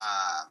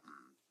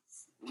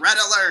Red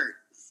alert!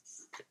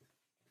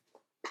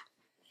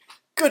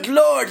 Good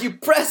Lord, you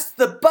pressed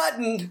the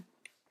button!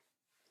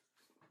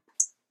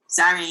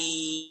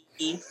 Sorry.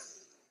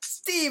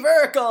 Steve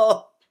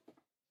Urkel!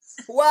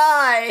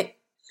 Why?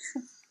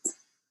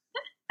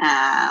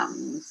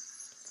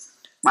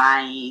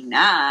 Why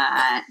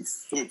not?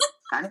 It's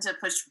fun to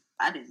push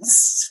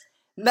buttons.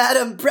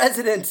 Madam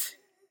President,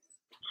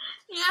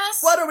 Yes?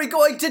 what are we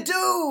going to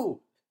do?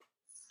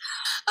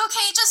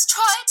 Okay, just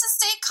try to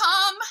stay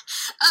calm.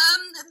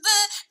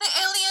 The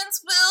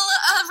aliens will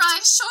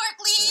arrive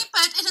shortly,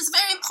 but it is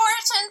very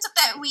important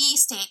that we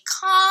stay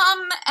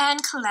calm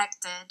and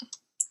collected.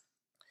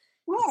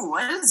 Ooh,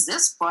 what does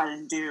this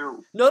button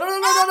do? No.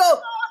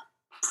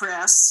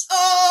 Press.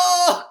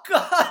 Oh,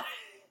 God.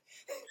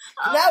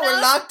 Oh, Now no.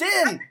 we're locked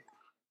in.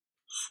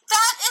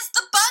 That is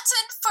the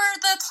button for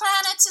the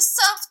planet to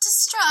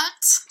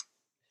self-destruct.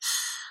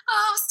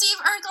 Oh, Steve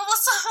Urkel,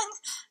 will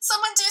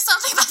someone do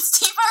something about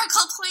Steve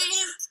Urkel,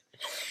 please?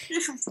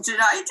 Did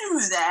I do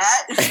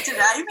that? Did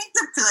I make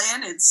the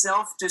planet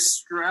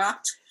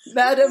self-destruct?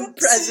 Madam Oopsie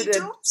President,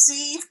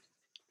 doopsie.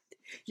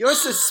 your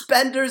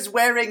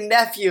suspenders-wearing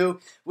nephew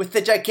with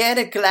the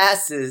gigantic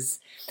glasses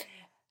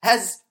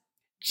has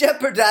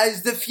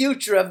jeopardized the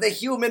future of the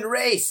human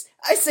race.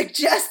 I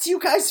suggest you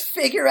guys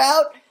figure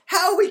out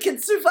how we can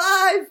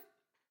survive.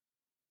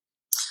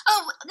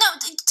 Oh, no,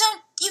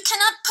 you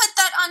cannot put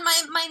that on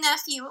my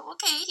nephew,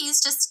 okay?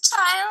 He's just a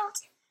child.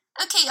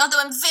 Okay, although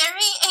I'm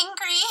very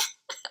angry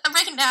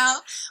right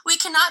now, we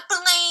cannot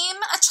blame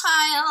a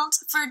child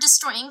for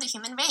destroying the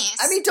human race.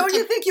 I mean, don't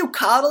you think you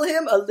coddle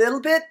him a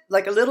little bit?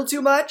 Like a little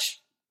too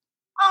much?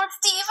 Oh,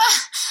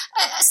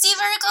 Steve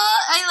Urkel,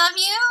 I love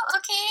you.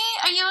 Okay,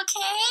 are you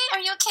okay? Are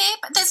you okay?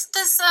 But this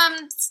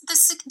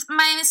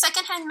my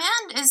secondhand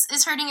man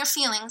is hurting your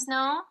feelings.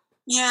 No.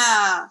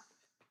 Yeah.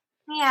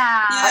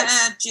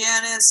 Yeah.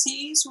 Janice,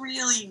 he's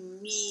really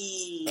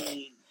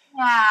mean.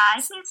 Yeah,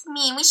 he's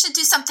mean. We should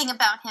do something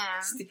about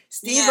him.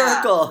 Steve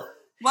Urkel.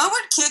 What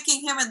would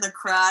kicking him in the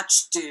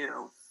crotch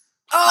do?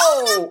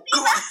 Oh!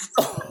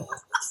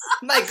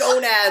 My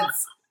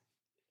gonads.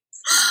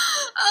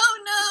 Oh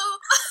no.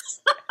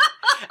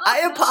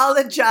 I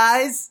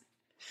apologize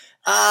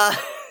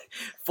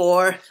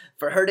for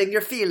hurting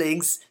your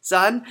feelings,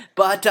 son,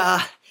 but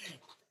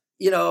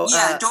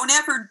Yeah, don't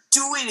ever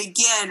do it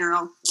again or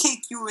I'll kick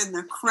you in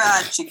the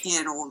crotch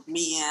again, old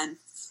man.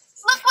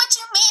 Look what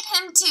you made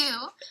him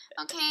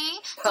do. Okay,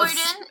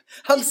 Gordon.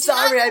 I'm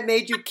sorry I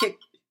made you kick.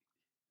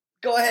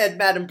 Go ahead,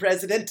 Madam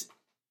President.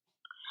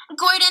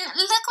 Gordon,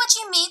 look what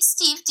you made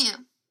Steve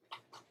do.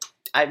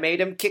 I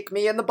made him kick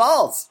me in the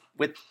balls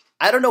with.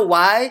 I don't know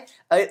why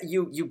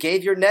you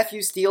gave your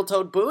nephew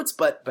steel-toed boots,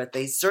 but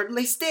they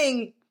certainly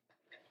sting.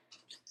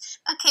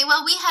 Okay,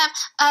 well, we have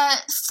 14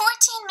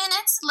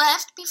 minutes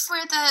left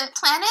before the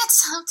planet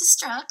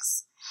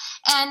self-destructs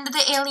and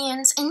the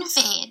aliens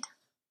invade.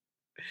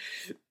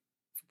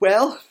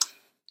 Well,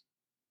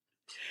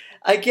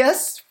 I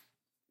guess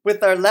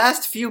with our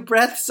last few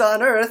breaths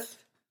on Earth,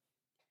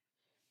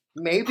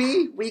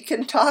 maybe we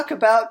can talk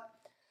about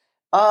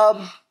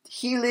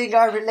healing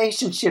our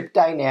relationship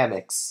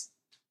dynamics.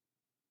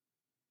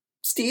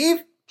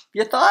 Steve,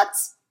 your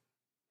thoughts?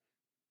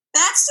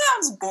 That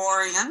sounds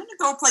boring. I'm going to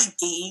go play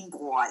Game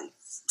Boy.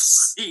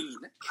 Scene.